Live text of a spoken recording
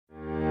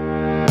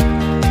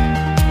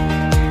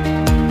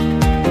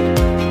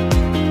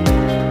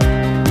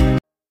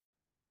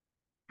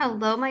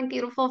Hello, my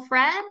beautiful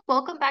friend.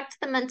 Welcome back to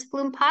the Meant to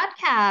Bloom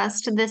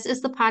podcast. This is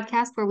the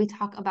podcast where we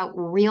talk about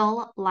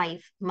real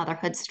life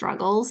motherhood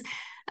struggles,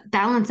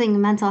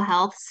 balancing mental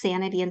health,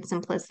 sanity, and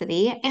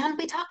simplicity. And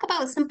we talk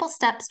about simple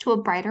steps to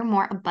a brighter,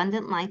 more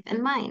abundant life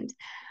in mind.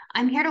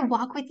 I'm here to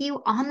walk with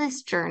you on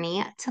this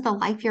journey to the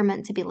life you're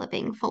meant to be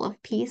living, full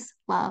of peace,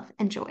 love,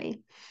 and joy.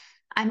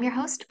 I'm your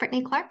host,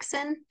 Brittany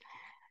Clarkson,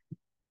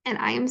 and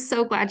I am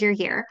so glad you're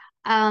here.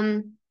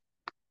 Um,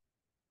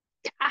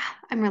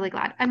 I'm really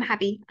glad. I'm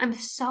happy. I'm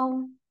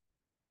so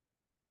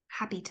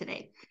happy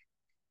today.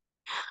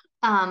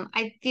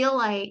 I feel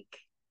like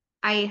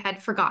I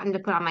had forgotten to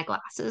put on my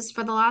glasses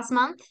for the last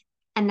month.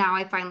 And now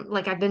I find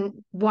like I've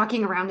been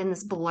walking around in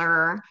this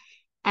blur.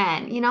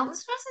 And, this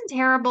wasn't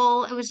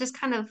terrible. It was just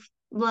kind of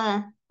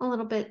bleh, a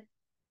little bit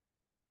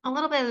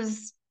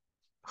was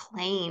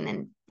plain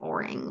and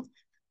boring.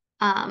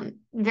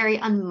 Very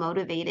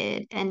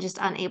unmotivated and just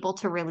unable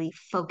to really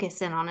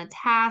focus in on a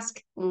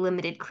task,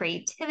 limited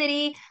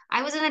creativity.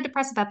 I was in a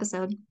depressive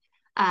episode,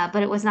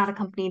 but it was not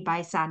accompanied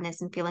by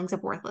sadness and feelings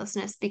of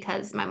worthlessness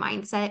because my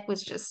mindset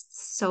was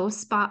just so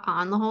spot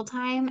on the whole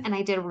time. And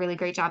I did a really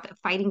great job at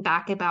fighting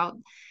back about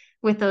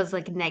with those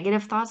like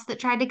negative thoughts that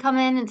tried to come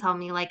in and tell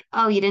me like,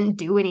 oh, you didn't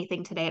do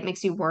anything today. It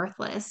makes you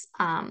worthless.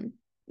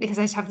 Because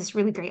I just have this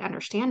really great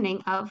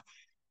understanding of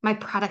my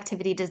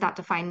productivity does not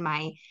define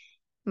my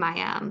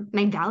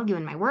value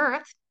and my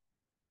worth.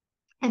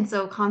 And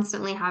so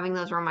constantly having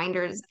those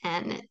reminders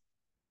and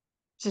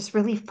just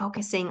really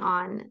focusing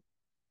on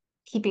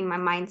keeping my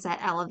mindset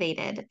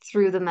elevated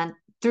through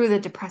the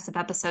depressive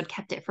episode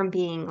kept it from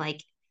being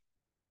like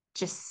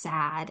just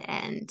sad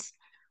and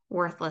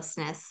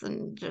worthlessness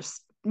and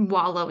just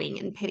wallowing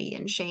in pity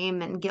and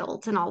shame and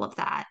guilt and all of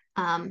that.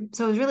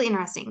 So it was really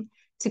interesting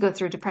to go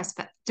through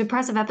a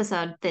depressive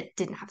episode that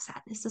didn't have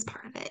sadness as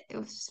part of it. It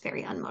was just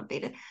very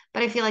unmotivated.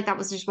 But I feel like that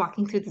was just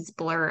walking through this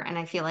blur. And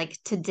I feel like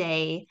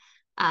today,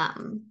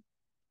 um,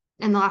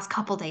 in the last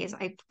couple days,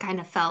 I kind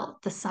of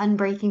felt the sun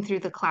breaking through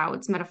the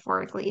clouds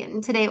metaphorically.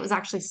 And today it was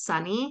actually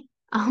sunny.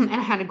 And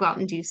I had to go out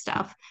and do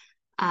stuff,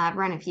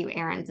 run a few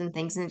errands and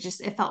things, and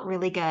it felt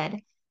really good.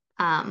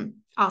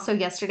 Also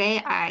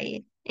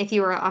yesterday, if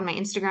you were on my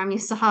Instagram, you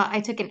saw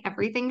I took an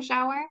everything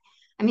shower.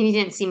 I mean, you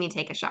didn't see me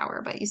take a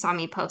shower, but you saw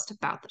me post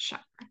about the shower.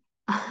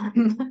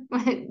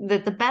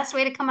 The best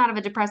way to come out of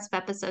a depressive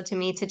episode to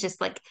me to just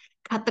like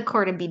cut the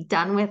cord and be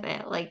done with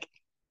it. Like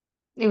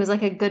it was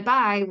like a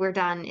goodbye, we're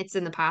done. It's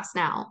in the past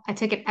now. I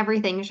took an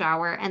everything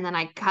shower and then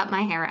I cut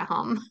my hair at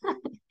home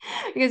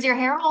because your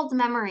hair holds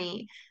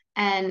memory.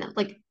 And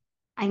like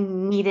I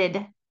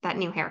needed that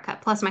new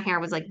haircut. Plus, my hair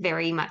was like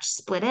very much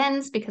split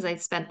ends because I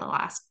spent the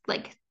last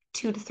like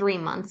 2 to 3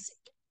 months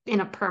in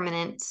a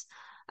permanent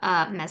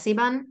messy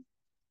bun,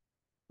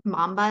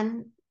 mom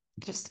bun.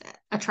 Just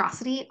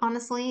atrocity,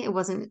 honestly. It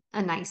wasn't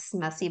a nice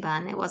messy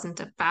bun. It wasn't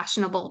a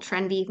fashionable,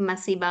 trendy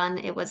messy bun.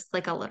 It was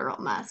like a literal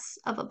mess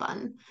of a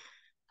bun.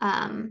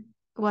 It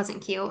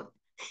wasn't cute.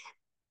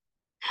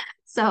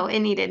 So I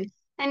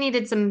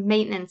needed some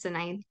maintenance and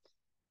I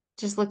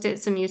just looked at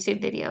some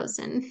YouTube videos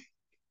and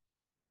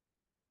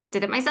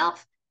did it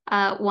myself.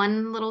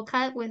 One little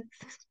cut with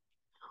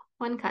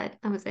one cut.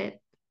 That was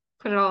it.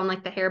 Put it all in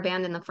like the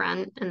hairband in the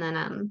front and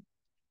then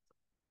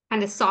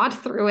kind of sawed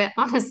through it,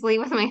 honestly,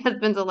 with my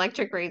husband's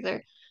electric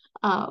razor.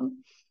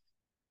 Um,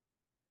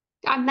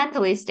 I'm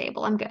mentally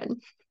stable. I'm good.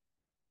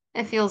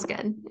 It feels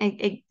good.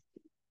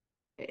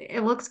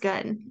 It looks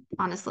good,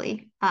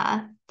 honestly.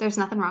 There's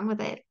nothing wrong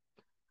with it.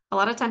 A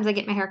lot of times I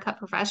get my hair cut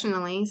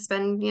professionally,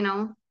 spend,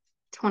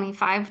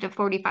 25 to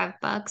 45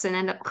 bucks and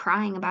end up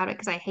crying about it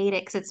because I hate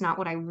it because it's not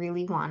what I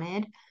really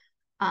wanted.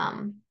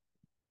 Um,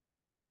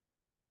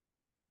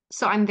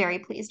 so I'm very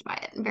pleased by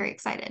it and very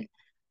excited.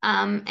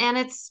 And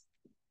it's,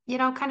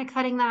 kind of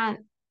cutting that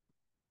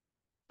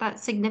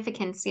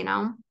significance,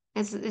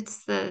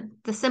 it's the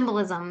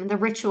symbolism, the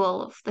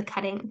ritual of the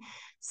cutting.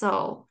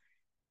 So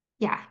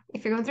yeah,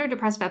 if you're going through a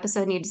depressive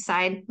episode and you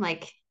decide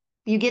like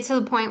you get to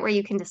the point where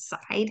you can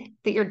decide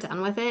that you're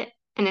done with it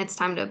and it's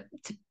time to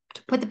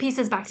put the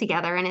pieces back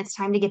together and it's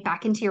time to get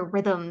back into your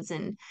rhythms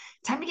and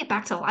time to get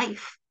back to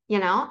life,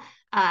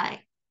 uh,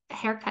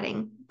 hair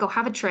cutting, go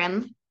have a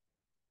trim,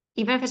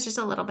 even if it's just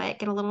a little bit,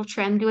 get a little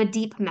trim, do a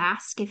deep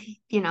mask if,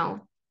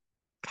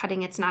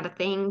 cutting it's not a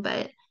thing,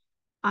 but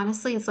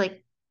honestly, it's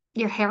like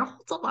your hair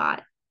holds a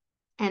lot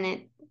and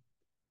I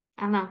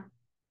don't know,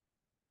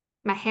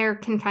 my hair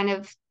can kind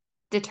of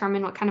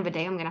determine what kind of a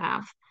day I'm gonna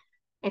have,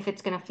 if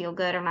it's gonna feel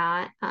good or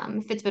not.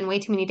 If it's been way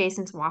too many days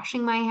since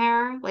washing my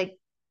hair, like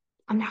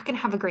I'm not gonna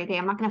have a great day.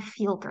 I'm not gonna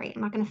feel great.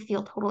 I'm not gonna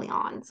feel totally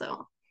on.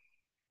 So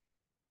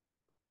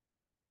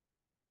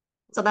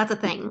that's a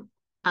thing.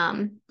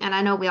 And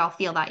I know we all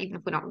feel that even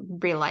if we don't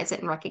realize it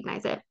and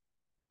recognize it.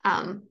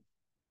 Um,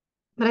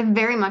 but I've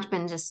very much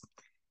been just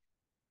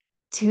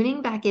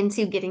tuning back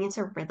into getting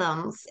into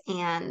rhythms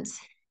and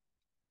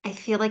I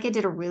feel like I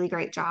did a really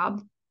great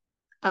job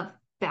of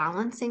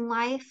balancing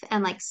life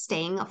and like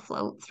staying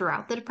afloat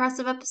throughout the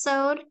depressive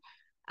episode.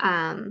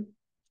 Um,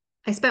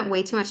 I spent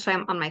way too much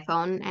time on my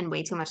phone and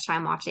way too much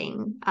time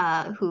watching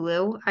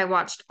Hulu. I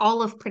watched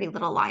all of Pretty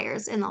Little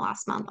Liars in the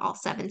last month, all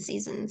 7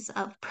 seasons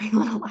of Pretty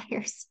Little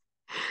Liars.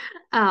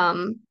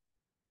 Um,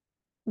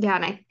 yeah,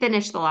 and I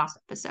finished the last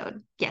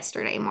episode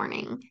yesterday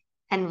morning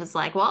and was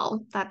like,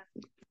 well, that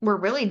we're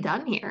really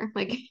done here.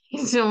 Like,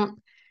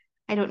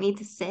 I don't need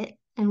to sit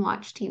and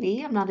watch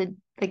TV. I'm not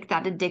like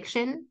that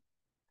addiction.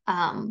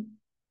 Um,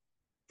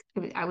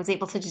 I was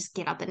able to just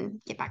get up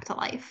and get back to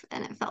life,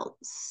 and it felt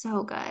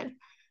so good.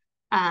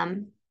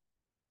 Um,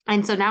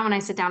 and so now when I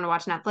sit down to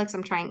watch Netflix,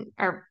 I'm trying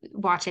or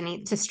watch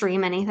any to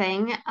stream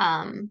anything.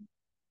 I'm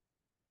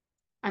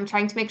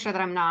trying to make sure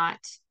that I'm not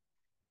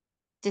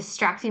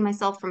distracting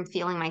myself from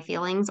feeling my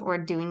feelings or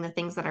doing the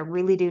things that I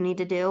really do need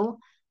to do.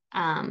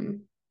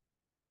 Um,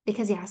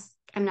 because yes,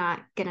 I'm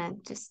not gonna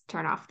just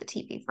turn off the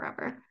TV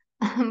forever.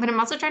 But I'm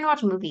also trying to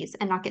watch movies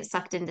and not get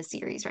sucked into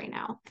series right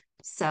now.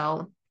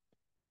 So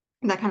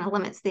that kind of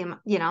limits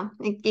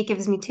it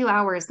gives me 2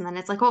 hours and then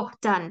it's like, oh,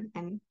 done.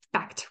 I'm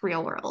back to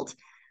real world.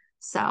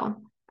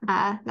 So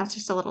that's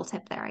just a little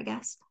tip there, I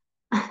guess.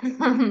 I've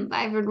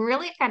been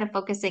really kind of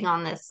focusing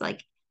on this,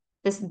 like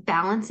this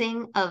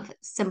balancing of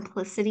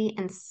simplicity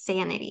and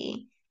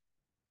sanity.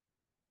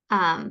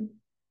 Um,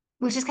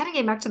 which is kind of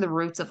getting back to the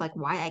roots of like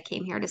why I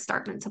came here to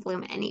start Mint to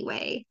Bloom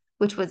anyway,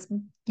 which was,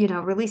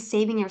 really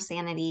saving your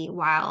sanity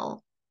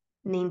while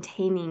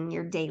maintaining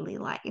your daily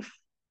life.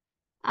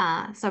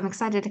 So I'm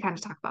excited to kind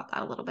of talk about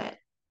that a little bit.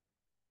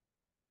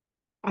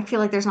 I feel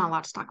like there's not a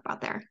lot to talk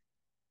about there.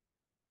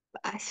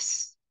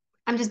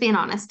 I'm just being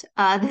honest.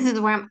 This is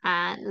where I'm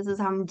at. This is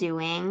how I'm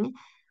doing.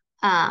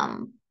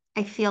 Um,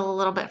 I feel a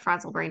little bit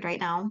frazzle brained right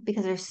now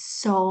because there's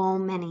so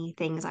many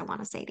things I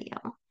want to say to you.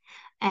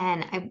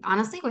 And I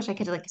honestly wish I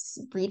could like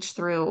reach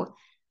through,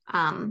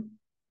 um,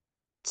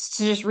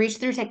 to just reach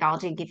through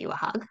technology and give you a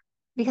hug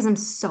because I'm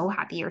so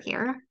happy you're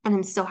here and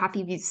I'm so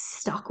happy you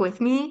stuck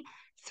with me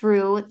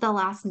through the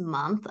last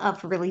month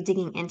of really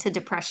digging into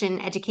depression,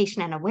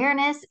 education, and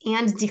awareness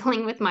and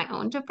dealing with my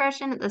own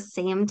depression at the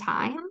same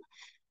time.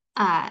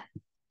 Uh,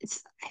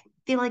 I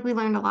feel like we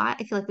learned a lot.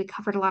 I feel like we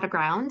covered a lot of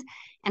ground,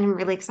 and I'm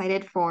really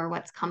excited for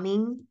what's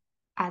coming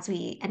as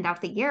we end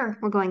out the year.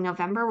 We're going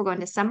November, we're going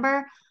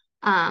December.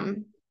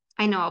 Um,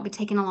 I know I'll be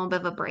taking a little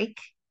bit of a break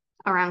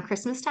around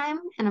Christmas time,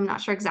 and I'm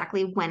not sure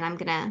exactly when I'm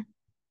gonna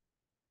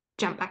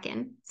jump back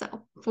in.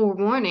 So,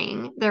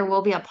 forewarning, there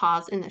will be a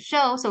pause in the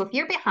show. So, if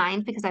you're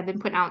behind, because I've been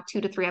putting out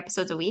 2 to 3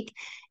 episodes a week,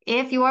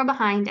 if you are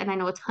behind, and I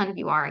know a ton of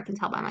you are, I can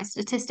tell by my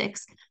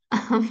statistics,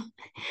 um,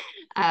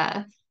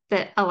 uh,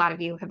 that a lot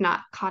of you have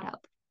not caught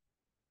up.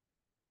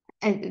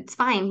 It's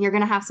fine. You're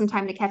going to have some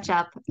time to catch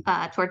up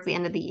towards the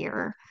end of the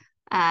year.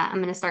 I'm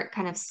going to start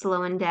kind of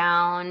slowing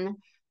down,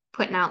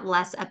 putting out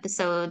less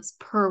episodes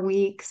per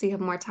week so you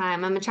have more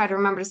time. I'm going to try to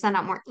remember to send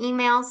out more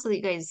emails so that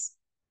you guys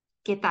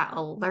get that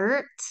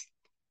alert.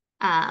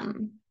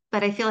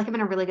 But I feel like I'm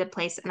in a really good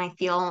place and I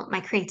feel my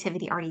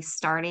creativity already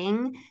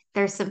starting.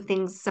 There's some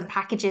things, some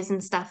packages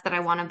and stuff that I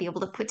want to be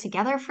able to put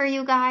together for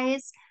you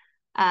guys.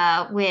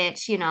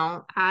 Which,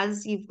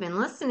 as you've been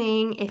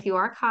listening, if you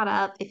are caught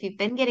up, if you've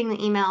been getting the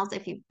emails,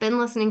 if you've been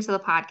listening to the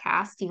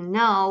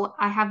podcast,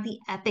 I have the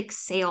epic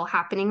sale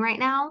happening right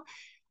now.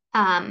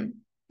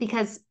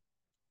 Because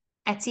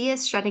Etsy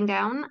is shutting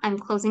down. I'm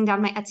closing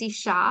down my Etsy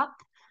shop.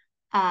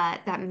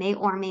 That may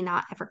or may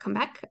not ever come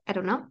back. I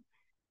don't know.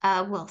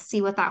 We'll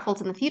see what that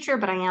holds in the future,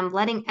 but I am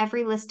letting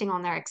every listing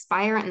on there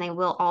expire and they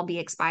will all be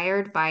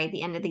expired by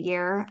the end of the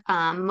year.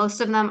 Most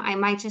of them, I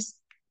might just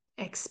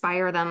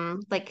expire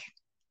them, like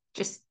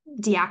just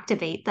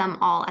deactivate them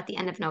all at the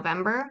end of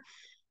November,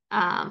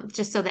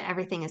 just so that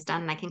everything is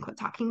done and I can quit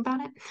talking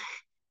about it.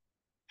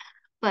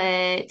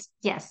 But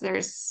yes,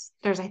 there's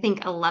I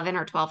think 11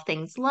 or 12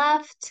 things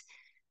left.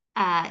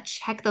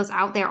 Check those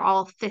out. They're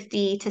all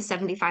 50 to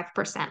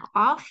 75%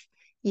 off.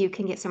 You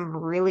can get some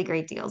really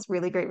great deals,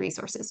 really great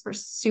resources for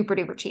super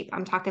duper cheap.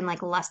 I'm talking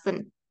like less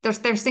than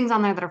there's things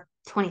on there that are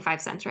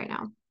 25 cents right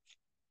now.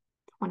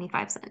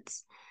 25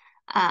 cents.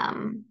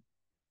 Um,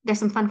 there's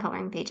some fun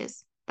coloring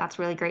pages. That's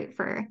really great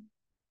for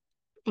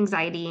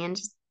anxiety and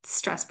just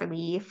stress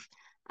relief.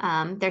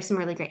 There's some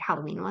really great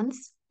Halloween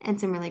ones and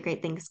some really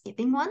great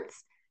Thanksgiving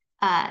ones.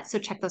 So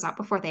check those out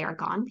before they are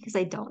gone because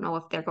I don't know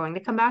if they're going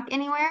to come back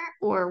anywhere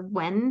or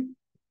when.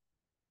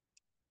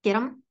 Get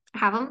them,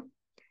 have them.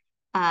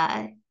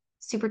 Uh,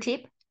 Super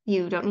cheap.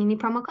 You don't need any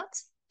promo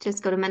codes.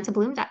 Just go to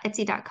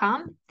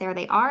mentobloom.etsy.com. There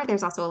they are.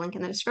 There's also a link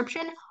in the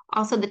description.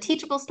 Also, the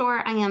Teachable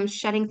store, I am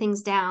shutting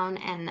things down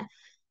and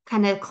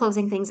kind of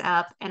closing things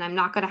up. And I'm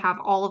not going to have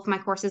all of my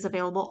courses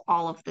available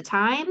all of the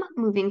time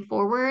moving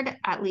forward,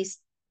 at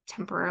least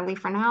temporarily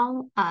for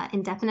now,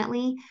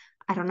 indefinitely.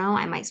 I don't know.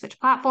 I might switch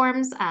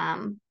platforms.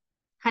 Kind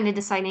of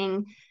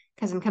deciding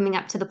because I'm coming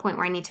up to the point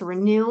where I need to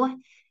renew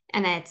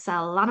and it's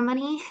a lot of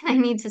money. I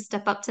need to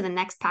step up to the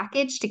next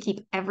package to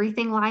keep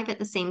everything live at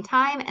the same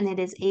time. And it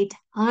is a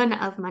ton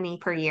of money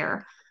per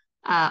year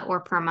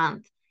or per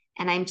month.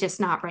 And I'm just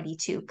not ready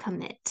to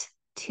commit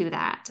to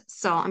that.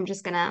 So I'm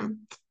just going to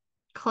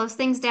close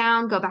things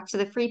down, go back to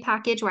the free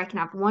package where I can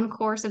have one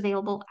course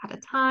available at a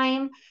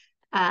time.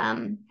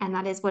 And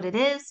that is what it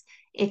is.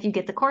 If you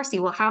get the course,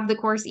 you will have the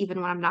course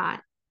even when I'm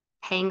not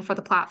paying for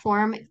the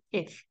platform.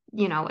 If,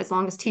 as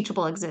long as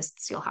Teachable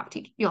exists, you'll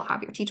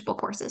have your Teachable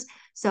courses.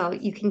 So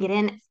you can get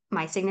in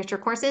my signature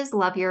courses.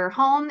 Love Your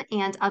Home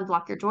and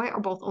Unblock Your Joy are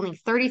both only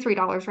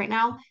 $33 right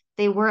now.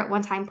 They were at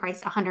one time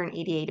priced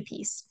 $188 a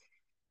piece.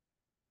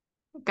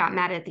 Got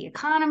mad at the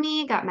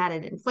economy, got mad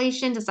at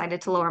inflation, decided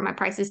to lower my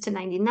prices to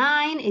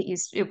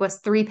 $99. It was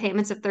 3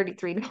 payments of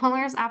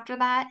 $33 after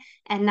that,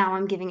 and now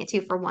I'm giving it to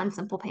you for one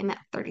simple payment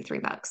of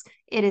 $33.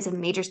 It is a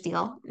major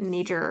steal,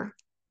 major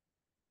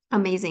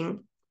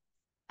amazing,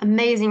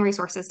 amazing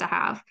resources to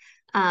have.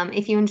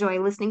 If you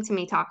enjoy listening to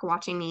me talk,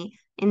 watching me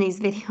in these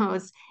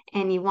videos,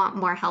 and you want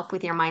more help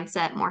with your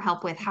mindset, more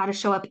help with how to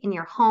show up in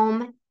your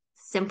home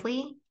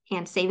simply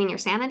and saving your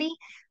sanity,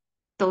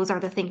 those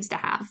are the things to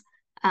have.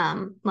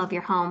 Love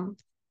Your Home,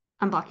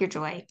 Unblock Your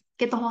Joy.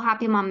 Get the whole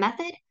Happy Mom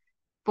method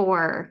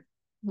for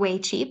way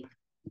cheap.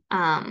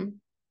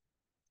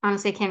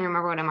 Honestly, I can't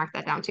remember what I marked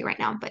that down to right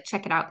now, but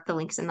check it out. The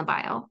links in the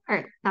bio,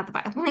 or not the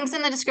bio, links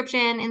in the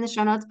description, in the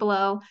show notes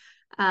below.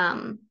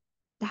 The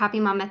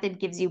Happy Mom method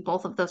gives you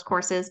both of those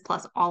courses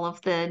plus all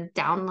of the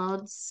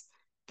downloads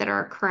that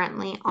are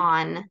currently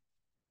on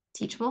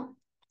Teachable.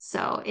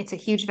 So it's a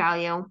huge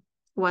value.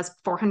 Was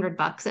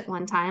 $400 at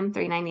one time,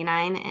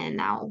 $399, and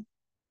now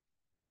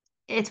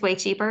it's way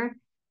cheaper.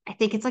 I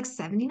think it's like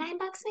 $79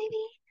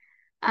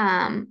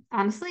 maybe.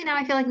 Honestly, now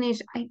I feel like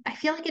I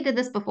feel like I did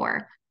this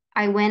before.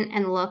 I went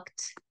and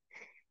looked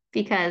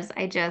because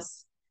I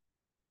just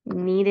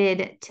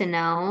needed to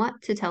know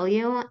to tell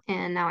you,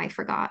 and now I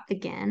forgot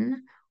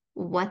again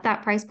what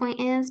that price point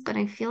is, but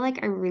I feel like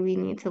I really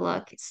need to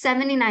look.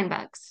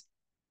 $79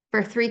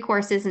 for 3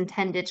 courses and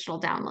 10 digital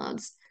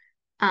downloads.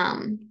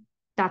 Um,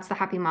 that's the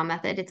Happy Mom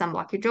method. It's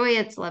Unblock Your Joy,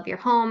 it's Love Your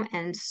Home,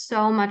 and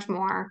so much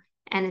more.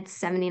 And it's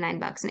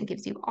 $79 and it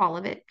gives you all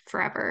of it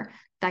forever.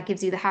 That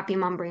gives you the Happy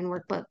Mom Brain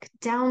Workbook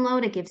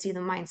download. It gives you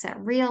the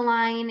Mindset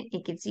Realign.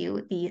 It gives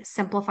you the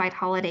Simplified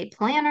Holiday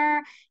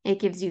Planner. It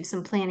gives you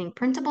some planning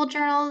printable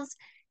journals.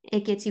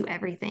 It gets you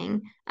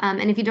everything.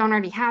 And if you don't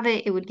already have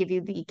it, it would give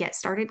you the Get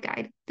Started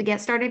Guide. The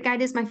Get Started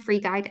Guide is my free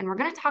guide, and we're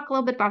going to talk a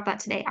little bit about that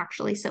today,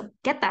 actually. So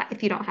get that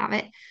if you don't have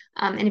it.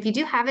 And if you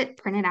do have it,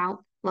 print it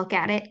out, look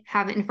at it,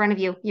 have it in front of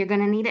you. You're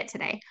going to need it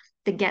today.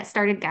 The Get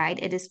Started Guide,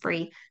 it is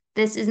free.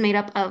 This is made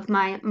up of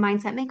my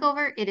mindset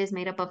makeover. It is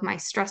made up of my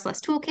stress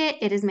less toolkit.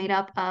 It is made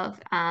up of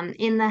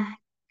in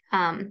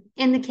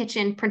the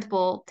kitchen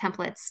printable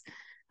templates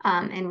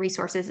and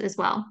resources as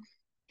well.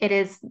 It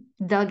is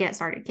the Get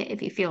Started Kit.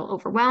 If you feel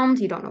overwhelmed,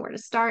 you don't know where to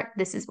start,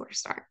 this is where to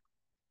start.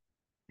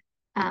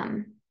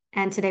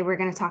 And today we're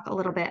going to talk a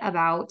little bit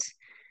about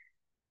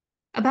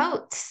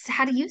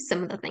how to use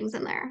some of the things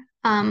in there.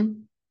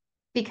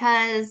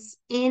 Because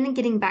in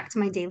getting back to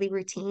my daily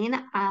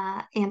routine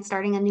and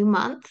starting a new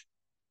month,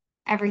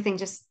 everything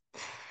just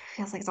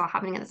feels like it's all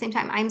happening at the same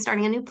time. I'm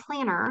starting a new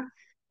planner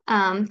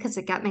because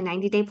I got my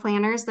 90-day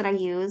planners that I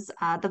use.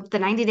 The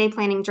 90-day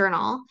planning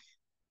journal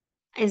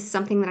is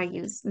something that I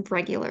use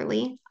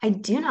regularly. I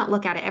do not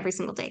look at it every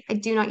single day. I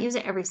do not use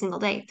it every single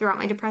day. Throughout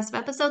my depressive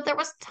episode, there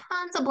was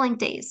tons of blank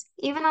days,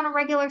 even on a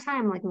regular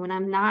time, like when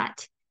I'm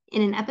not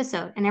in an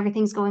episode and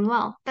everything's going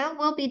well. There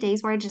will be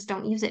days where I just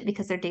don't use it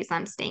because they're days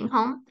I'm staying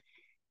home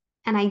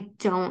and I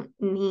don't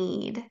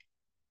need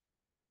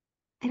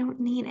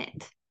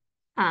it.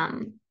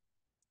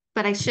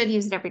 But I should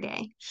use it every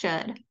day,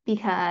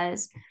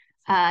 because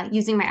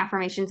using my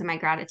affirmations and my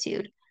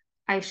gratitude,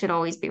 I should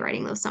always be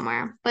writing those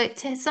somewhere. But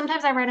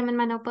sometimes I write them in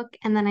my notebook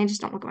and then I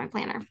just don't look at my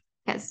planner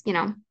because,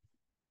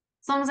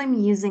 as long as I'm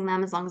using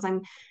them, as long as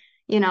I'm,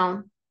 you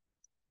know,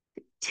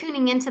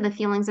 tuning into the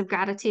feelings of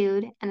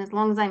gratitude, and as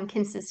long as I'm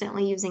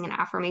consistently using an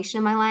affirmation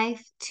in my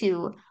life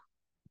to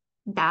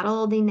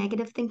battle the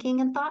negative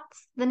thinking and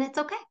thoughts, then it's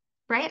okay,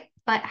 right?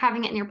 But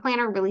having it in your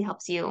planner really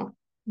helps you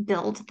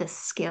build the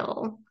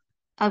skill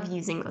of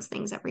using those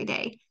things every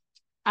day.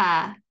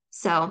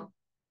 So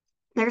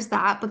there's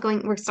that. But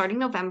we're starting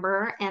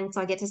November, and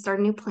so I get to start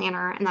a new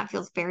planner, and that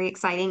feels very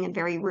exciting and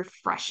very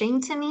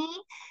refreshing to me.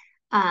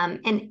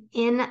 And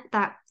in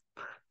that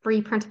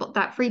free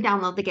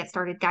download, the Get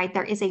Started Guide,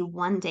 there is a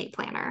 1-day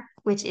planner,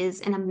 which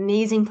is an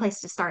amazing place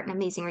to start, an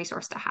amazing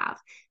resource to have,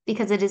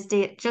 because it is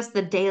just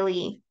the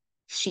daily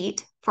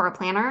sheet for a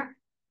planner,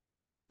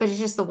 but it's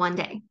just the 1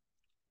 day.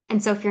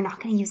 And so if you're not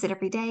going to use it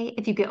every day,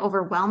 if you get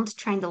overwhelmed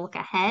trying to look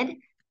ahead,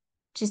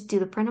 just do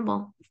the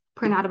printable.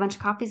 Print out a bunch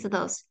of copies of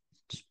those.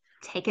 Just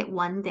take it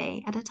 1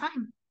 day at a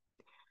time.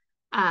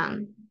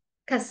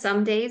 Because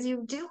some days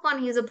you do want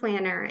to use a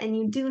planner and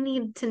you do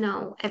need to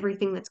know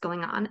everything that's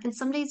going on, and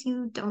some days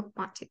you don't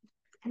want to,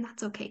 and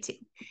that's okay too.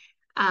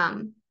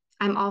 I'm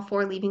all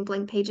for leaving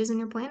blank pages in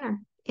your planner.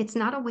 It's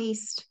not a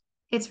waste.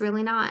 It's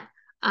really not.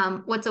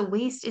 What's a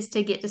waste is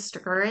to get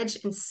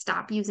discouraged and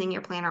stop using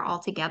your planner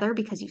altogether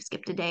because you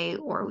skipped a day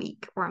or a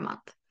week or a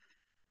month.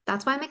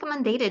 That's why I make them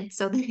undated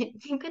so that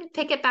you can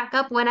pick it back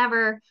up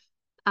whenever,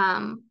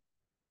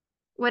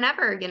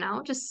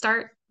 just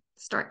start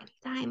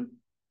anytime.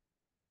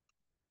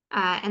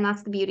 And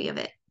that's the beauty of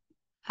it.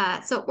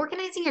 So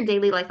organizing your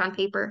daily life on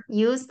paper,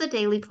 use the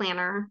daily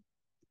planner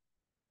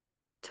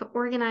to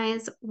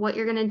organize what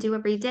you're going to do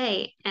every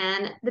day.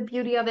 And the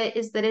beauty of it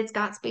is that it's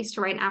got space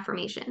to write an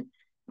affirmation.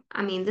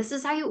 I mean, this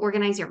is how you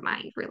organize your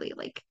mind, really.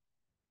 Like,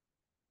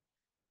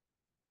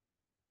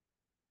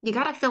 you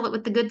got to fill it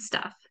with the good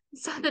stuff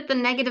so that the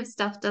negative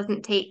stuff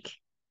doesn't take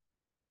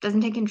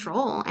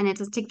control and it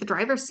doesn't take the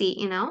driver's seat,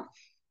 you know?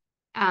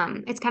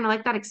 It's kind of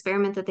like that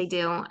experiment that they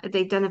do.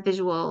 They've done a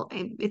visual,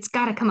 it's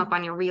got to come up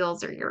on your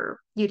reels or your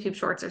YouTube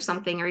shorts or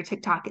something or your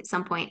TikTok at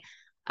some point.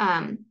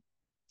 Um,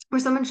 where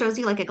someone shows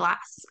you like a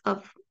glass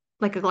of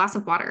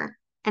water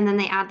and then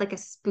they add like a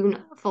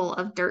spoonful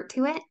of dirt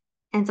to it.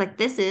 And it's like,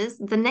 this is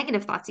the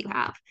negative thoughts you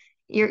have.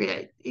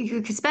 You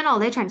could spend all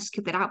day trying to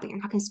scoop it out, but you're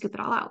not going to scoop it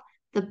all out.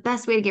 The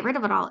best way to get rid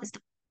of it all is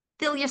to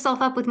fill yourself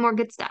up with more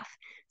good stuff.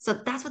 So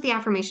that's what the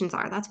affirmations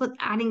are. That's what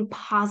adding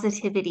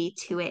positivity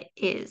to it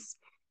is.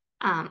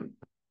 Um,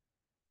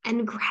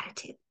 and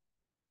gratitude,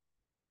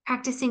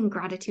 practicing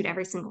gratitude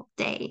every single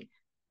day.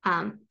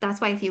 That's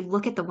why if you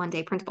look at the 1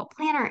 day printable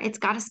planner, it's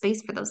got a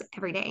space for those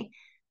every day.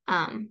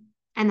 Um,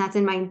 and that's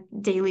in my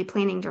daily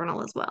planning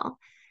journal as well.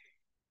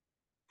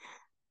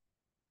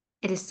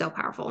 It is so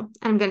powerful. And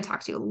I'm going to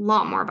talk to you a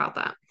lot more about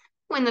that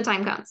when the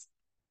time comes.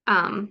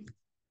 I'm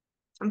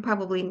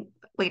probably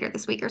later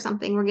this week or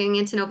something. We're getting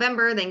into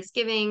November,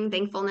 Thanksgiving,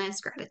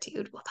 thankfulness,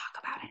 gratitude. We'll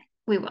talk about it.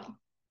 We will.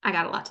 I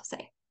got a lot to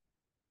say.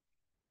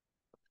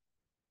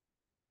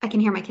 I can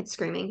hear my kids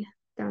screaming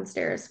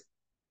downstairs.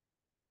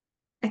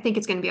 I think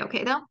it's going to be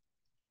okay though.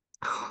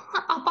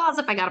 I'll pause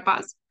if I gotta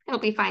pause. It'll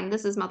be fine.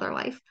 This is mother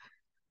life.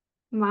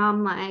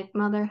 Mom life,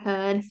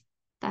 motherhood.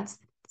 That's,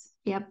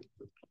 yep,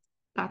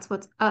 that's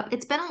what's up.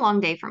 It's been a long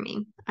day for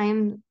me.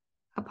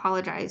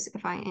 Apologize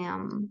if I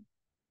am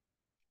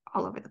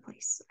all over the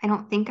place. I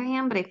don't think I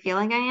am, but I feel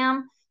like I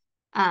am.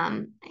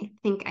 I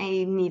think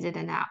I needed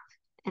a nap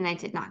and I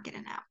did not get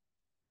a nap.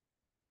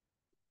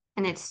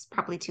 And it's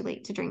probably too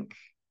late to drink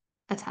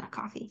a ton of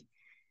coffee.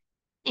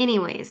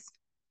 Anyways,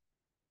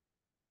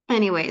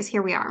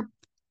 here we are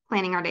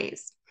planning our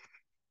days.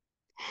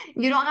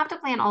 You don't have to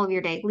plan all of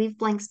your day. Leave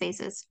blank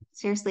spaces.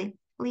 Seriously,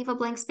 leave a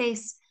blank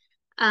space.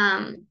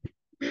 Um,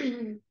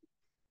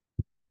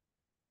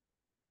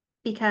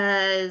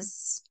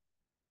 because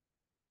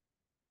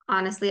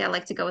honestly, I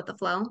like to go with the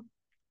flow.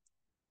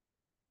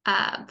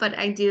 But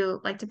I do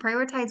like to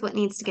prioritize what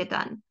needs to get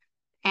done.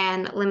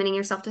 And limiting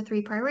yourself to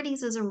 3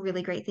 priorities is a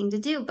really great thing to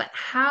do. But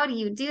how do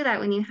you do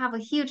that when you have a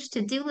huge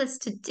to-do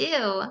list to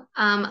do?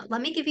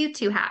 Let me give you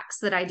 2 hacks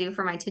that I do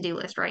for my to-do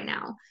list right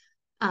now.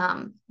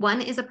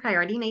 One is a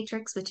priority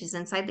matrix, which is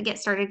inside the Get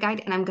Started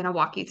guide, and I'm going to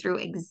walk you through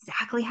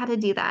exactly how to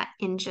do that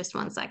in just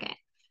 1 second.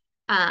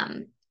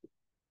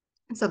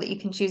 So that you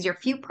can choose your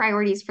few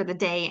priorities for the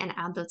day and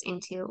add those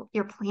into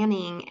your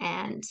planning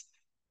and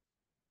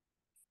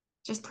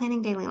just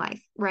planning daily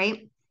life,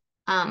 right?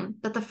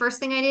 But the first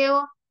thing I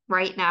do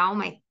right now,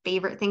 my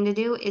favorite thing to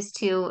do is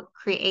to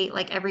create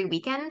like every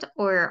weekend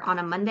or on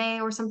a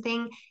Monday or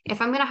something.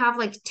 If I'm going to have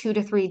like 2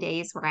 to 3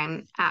 days where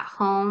I'm at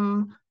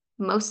home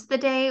most of the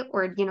day,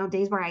 or, you know,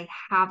 days where I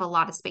have a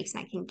lot of space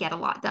and I can get a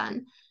lot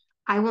done,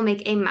 I will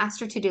make a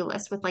master to-do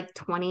list with like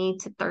 20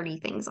 to 30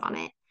 things on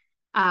it.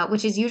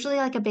 Which is usually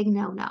like a big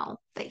no-no.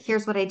 But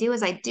here's what I do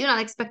is I do not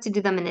expect to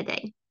do them in a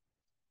day.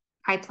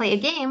 I play a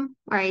game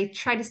where I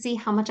try to see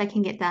how much I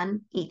can get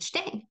done each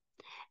day.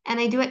 And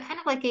I do it kind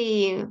of like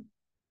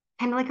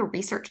a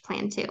research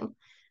plan too,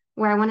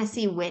 where I want to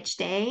see which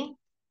day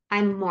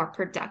I'm more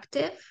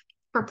productive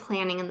for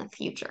planning in the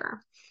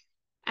future.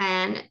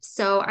 And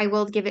so I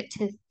will give it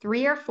to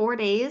 3 or 4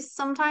 days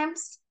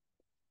sometimes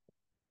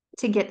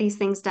to get these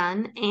things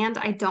done. And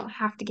I don't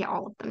have to get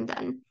all of them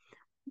done.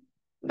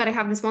 But I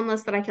have this one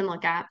list that I can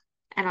look at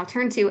and I'll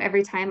turn to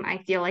every time I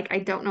feel like I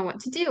don't know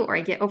what to do or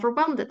I get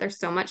overwhelmed that there's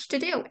so much to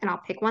do. And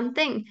I'll pick one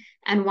thing.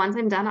 And once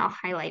I'm done, I'll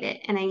highlight it.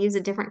 And I use a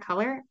different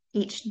color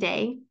each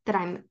day that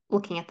I'm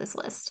looking at this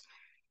list.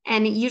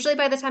 And usually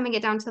by the time I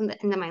get down to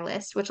the end of my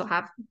list, which will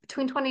have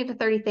between 20 to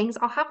 30 things,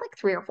 I'll have like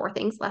 3 or 4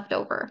 things left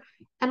over.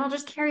 And I'll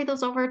just carry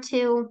those over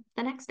to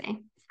the next day.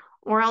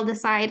 Or I'll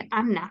decide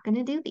I'm not going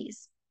to do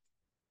these.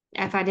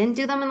 If I didn't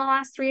do them in the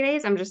last 3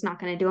 days, I'm just not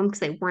going to do them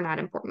because they were not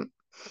important.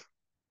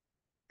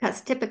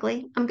 Because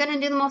typically I'm going to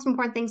do the most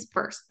important things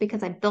first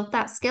because I built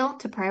that skill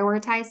to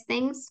prioritize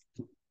things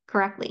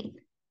correctly.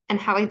 And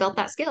how I built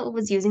that skill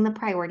was using the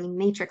priority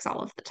matrix all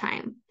of the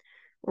time,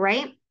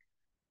 right?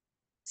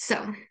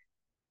 So,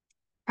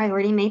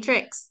 priority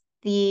matrix,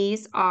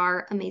 these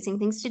are amazing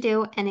things to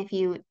do. And if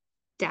you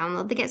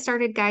download the Get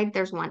Started guide,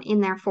 there's one in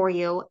there for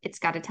you. It's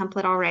got a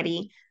template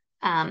already.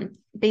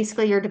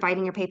 Basically, you're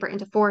dividing your paper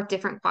into 4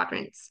 different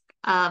quadrants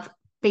of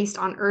based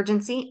on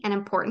urgency and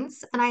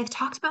importance. And I've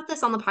talked about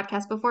this on the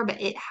podcast before, but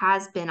it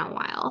has been a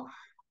while.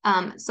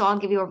 So I'll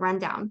give you a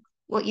rundown.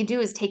 What you do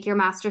is take your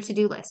master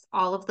to-do list,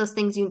 all of those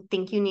things you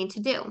think you need to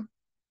do.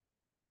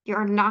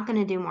 You're not going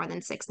to do more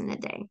than 6 in a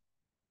day.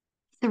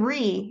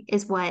 3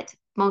 is what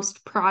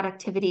most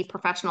productivity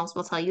professionals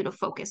will tell you to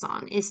focus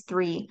on is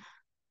 3,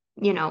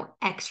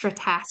 extra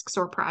tasks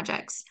or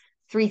projects.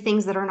 3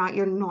 things that are not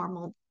your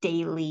normal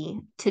daily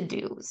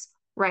to-dos,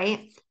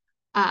 right?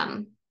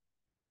 Um,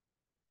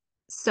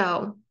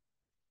 so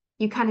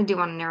you kind of do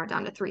want to narrow it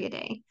down to 3 a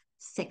day,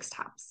 6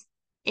 tops.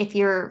 If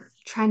you're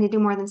trying to do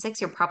more than 6,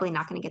 you're probably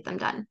not going to get them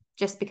done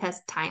just because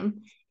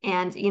time.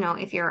 And,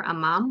 if you're a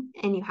mom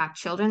and you have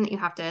children that you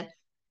have to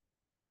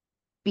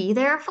be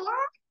there for,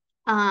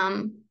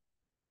 um,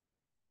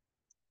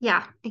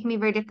 yeah, it can be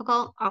very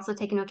difficult. Also,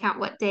 take into account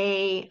what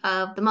day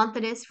of the month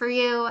it is for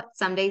you.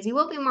 Some days you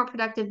will be more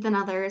productive than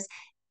others.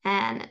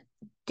 And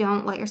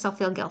don't let yourself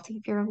feel guilty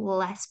if you're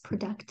less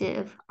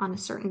productive on a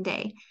certain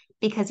day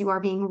because you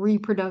are being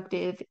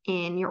reproductive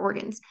in your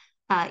organs.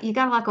 You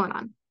got a lot going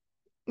on.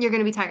 You're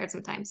going to be tired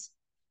sometimes.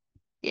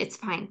 It's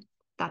fine.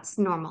 That's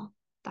normal.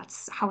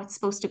 That's how it's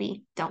supposed to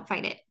be. Don't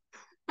fight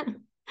it.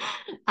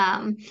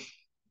 um,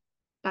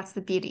 that's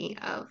the beauty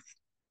of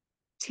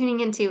tuning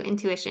into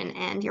intuition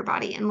and your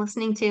body and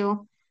listening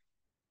to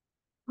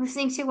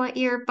what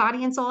your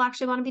body and soul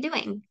actually want to be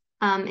doing,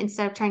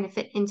 instead of trying to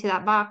fit into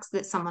that box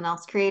that someone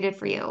else created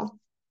for you.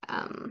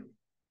 Um,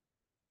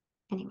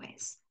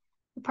 anyways,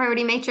 the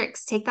priority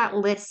matrix, take that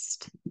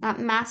list, that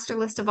master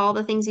list of all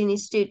the things you need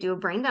to do a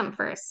brain dump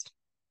first.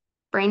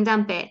 Brain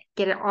dump it,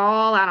 get it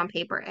all out on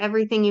paper,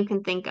 everything you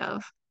can think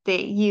of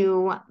that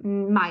you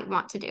might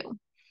want to do.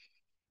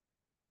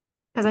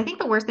 Because I think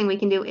the worst thing we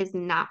can do is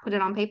not put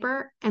it on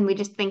paper and we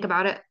just think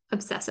about it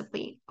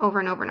obsessively over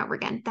and over and over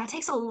again. That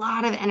takes a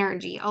lot of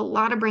energy, a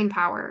lot of brain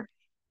power.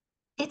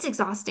 It's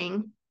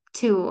exhausting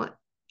to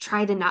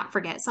try to not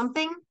forget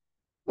something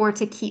or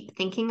to keep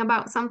thinking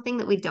about something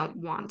that we don't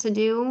want to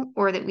do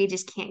or that we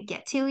just can't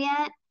get to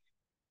yet.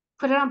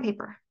 Put it on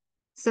paper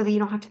so that you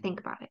don't have to think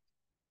about it.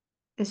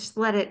 Just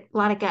let it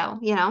go.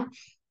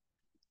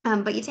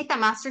 But you take that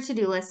master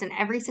to-do list and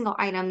every single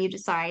item you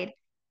decide,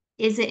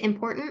 is it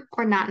important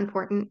or not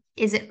important?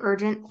 Is it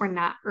urgent or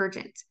not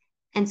urgent?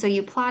 And so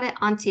you plot it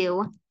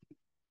onto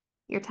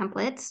your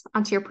templates,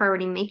 onto your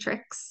priority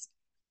matrix,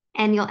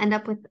 and you'll end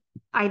up with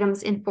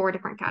items in 4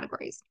 different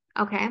categories.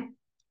 Okay.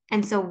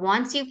 And so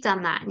once you've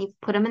done that and you've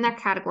put them in their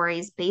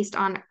categories based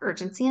on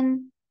urgency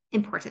and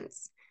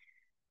importance,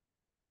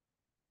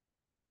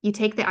 you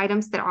take the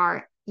items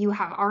that you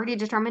have already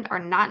determined are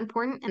not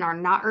important and are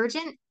not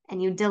urgent,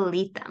 and you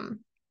delete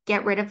them.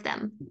 Get rid of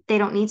them. They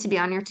don't need to be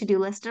on your to-do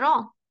list at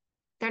all.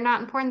 They're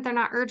not important. They're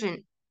not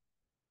urgent.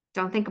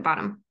 Don't think about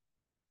them.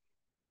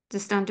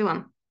 Just don't do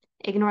them.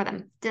 Ignore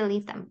them.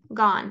 Delete them.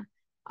 Gone.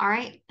 All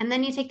right. And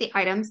then you take the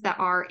items that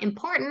are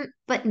important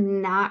but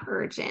not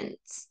urgent.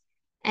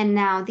 And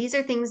now these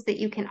are things that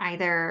you can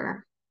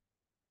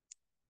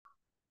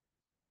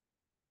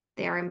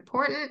they are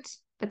important,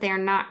 but they are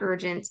not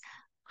urgent.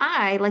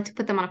 I like to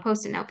put them on a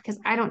post-it note because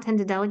I don't tend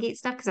to delegate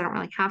stuff because I don't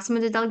really have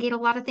someone to delegate a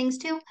lot of things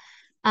to.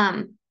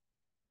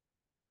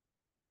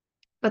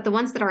 But the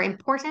ones that are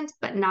important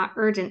but not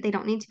urgent, they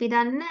don't need to be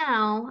done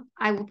now.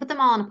 I will put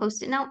them all on a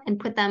post-it note and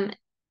put them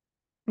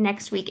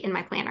next week in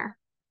my planner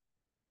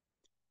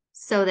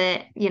so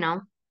that,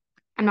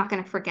 I'm not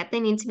going to forget they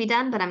need to be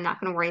done, but I'm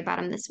not going to worry about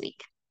them this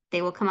week.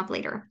 They will come up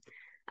later,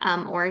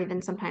 or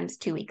even sometimes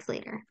 2 weeks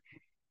later,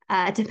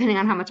 depending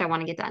on how much I want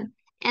to get done.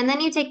 And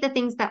then you take the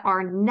things that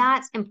are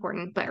not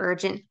important but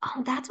urgent.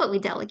 Oh, that's what we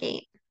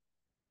delegate,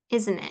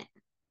 isn't it?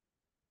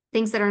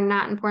 Things that are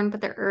not important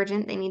but they're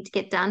urgent, they need to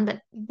get done, but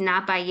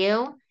not by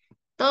you.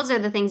 Those are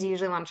the things you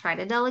usually want to try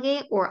to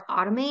delegate or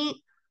automate,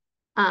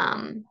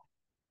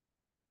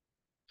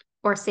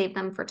 or save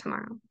them for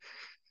tomorrow.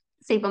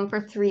 Save them for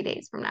 3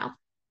 days from now.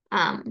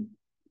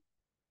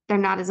 They're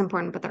not as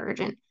important, but they're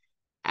urgent.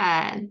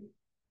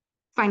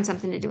 Find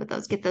something to do with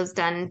those. Get those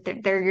done.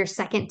 They're your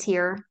second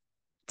tier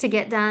to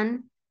get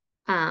done.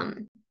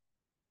 Sorry,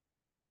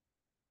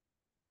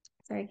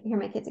 I can hear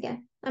my kids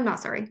again. I'm not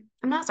sorry.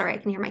 I'm not sorry I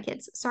can hear my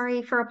kids.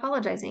 Sorry for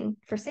apologizing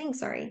for saying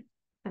sorry.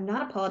 I'm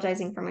not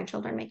apologizing for my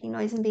children making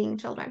noise and being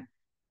children.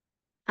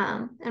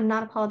 I'm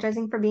not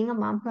apologizing for being a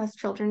mom who has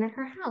children in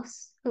her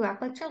house who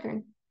act like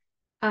children.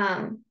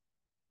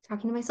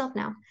 Talking to myself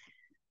now.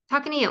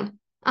 Talking to you.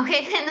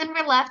 Okay, and then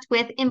we're left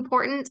with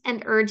important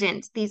and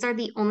urgent. These are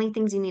the only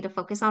things you need to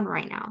focus on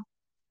right now.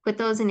 Put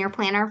those in your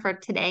planner for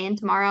today and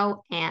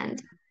tomorrow,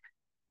 and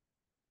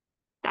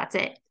that's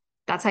it.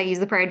 That's how you use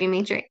the priority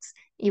matrix.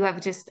 You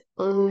have just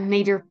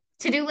made your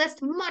to-do list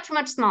much,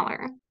 much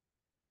smaller.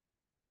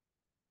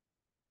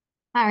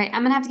 All right,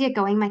 I'm gonna have to get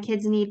going. My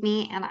kids need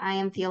me, and I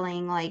am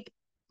feeling like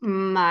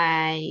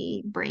my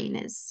brain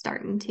is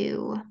starting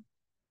to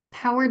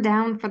power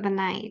down for the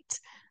night.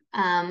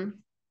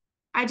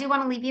 I do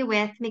want to leave you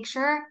with make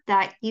sure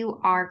that you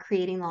are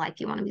creating the life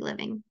you want to be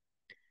living.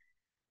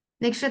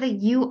 Make sure that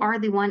you are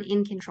the one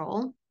in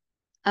control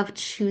of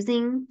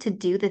choosing to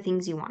do the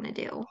things you want to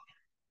do,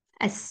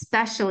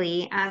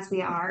 especially as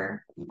we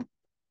are,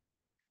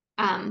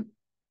 um,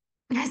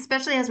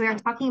 especially as we are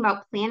talking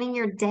about planning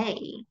your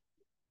day.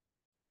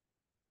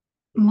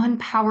 One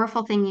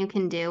powerful thing you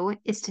can do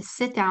is to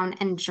sit down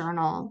and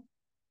journal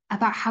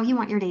about how you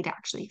want your day to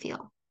actually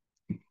feel.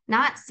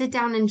 Not sit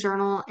down and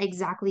journal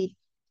exactly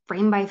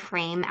frame by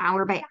frame,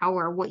 hour by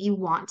hour, what you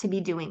want to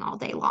be doing all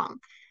day long.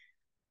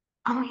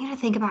 I want you to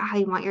think about how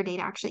you want your day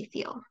to actually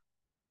feel.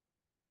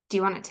 Do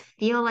you want it to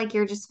feel like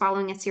you're just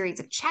following a series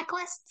of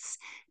checklists?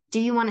 Do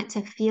you want it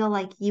to feel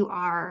like you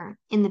are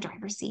in the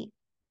driver's seat?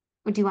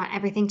 Or do you want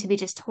everything to be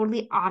just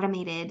totally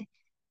automated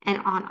and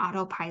on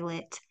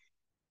autopilot?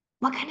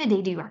 What kind of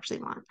day do you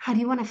actually want? How do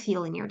you want to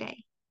feel in your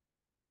day?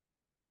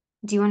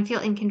 Do you want to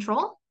feel in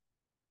control?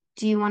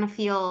 Do you want to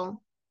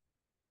feel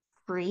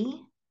free?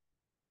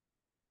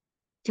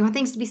 Do you want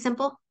things to be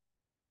simple?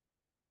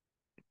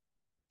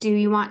 Do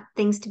you want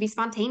things to be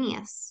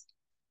spontaneous?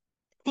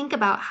 Think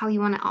about how you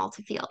want it all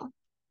to feel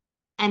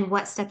and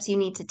what steps you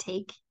need to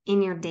take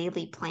in your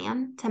daily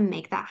plan to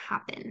make that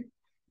happen.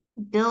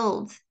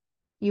 Build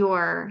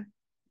your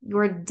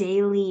your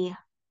daily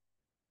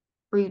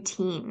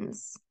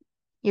routines,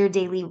 your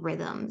daily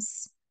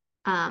rhythms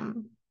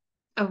um,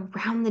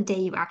 around the day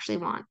you actually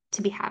want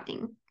to be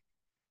having.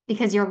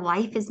 Because your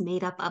life is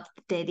made up of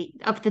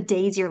of the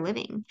days you're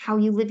living. How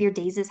you live your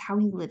days is how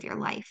you live your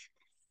life,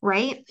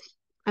 right?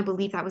 I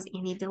believe that was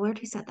Annie Dillard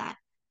who said that.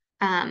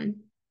 Um,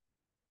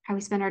 how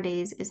we spend our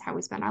days is how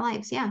we spend our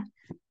lives. Yeah.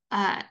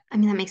 I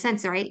mean, that makes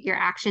sense, right? Your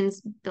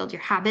actions build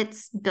your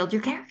habits, build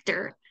your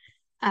character.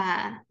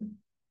 Uh,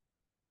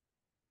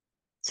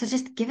 so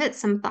just give it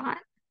some thought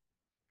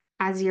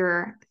as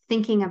you're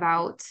thinking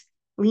about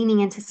leaning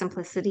into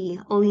simplicity,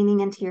 leaning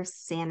into your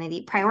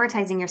sanity,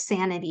 prioritizing your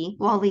sanity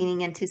while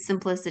leaning into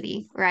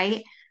simplicity,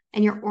 right?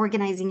 And you're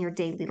organizing your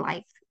daily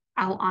life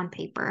out on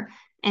paper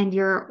and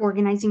you're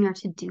organizing your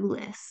to-do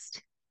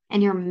list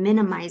and you're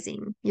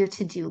minimizing your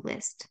to-do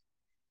list.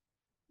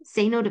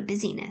 Say no to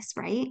busyness,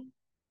 right?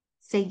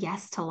 Say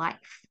yes to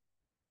life.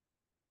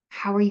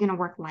 How are you going to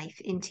work life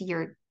into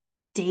your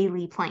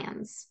daily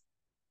plans?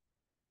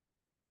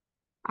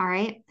 All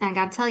right. And I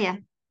got to tell you,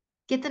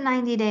 get the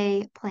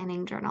 90-day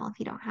planning journal if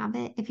you don't have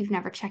it. If you've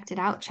never checked it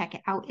out, check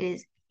it out. It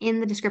is in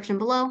the description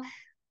below.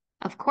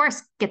 Of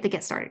course, get the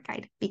Get Started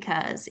Guide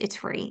because it's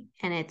free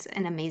and it's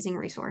an amazing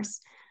resource.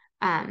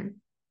 Um,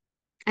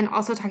 and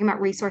also talking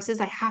about resources,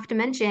 I have to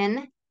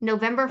mention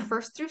November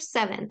 1st through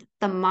 7th,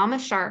 the Mama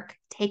Shark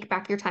Take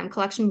Back Your Time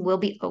collection will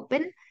be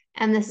open.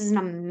 And this is an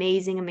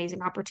amazing,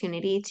 amazing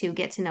opportunity to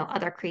get to know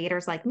other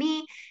creators like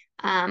me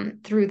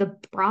through the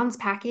bronze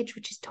package,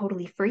 which is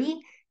totally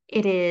free.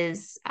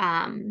 It's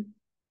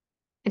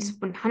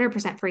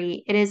 100%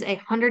 free. It is a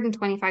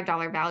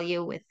 $125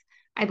 value with,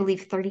 I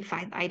believe,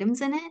 35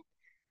 items in it.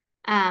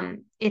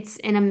 It's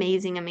an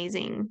amazing,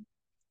 amazing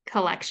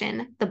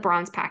collection. The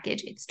bronze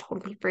package, it's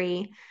totally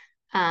free.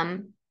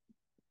 Um,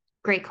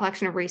 Great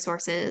collection of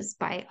resources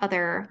by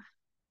other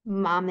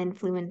mom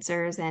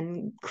influencers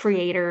and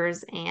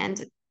creators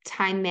and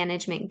time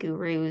management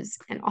gurus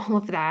and all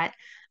of that.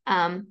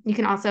 You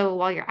can also,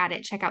 while you're at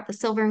it, check out the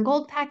silver and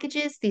gold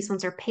packages. These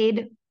ones are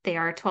paid. They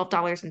are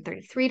 $12 and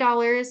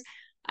 $33.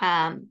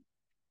 Um,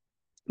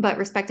 but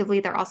respectively,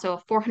 they're also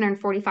a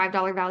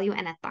 $445 value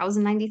and a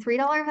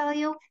 $1,093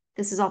 value.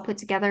 This is all put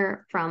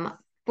together from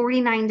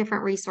 49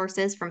 different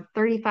resources from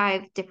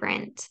 35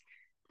 different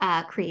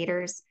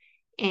creators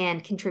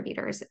and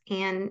contributors.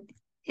 And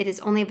it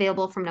is only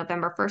available from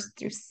November 1st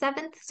through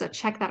 7th. So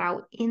check that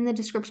out in the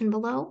description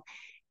below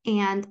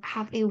and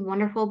have a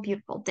wonderful,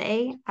 beautiful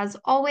day. As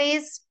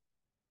always,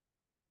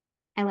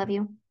 I love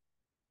you.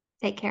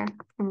 Take care.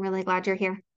 I'm really glad you're here.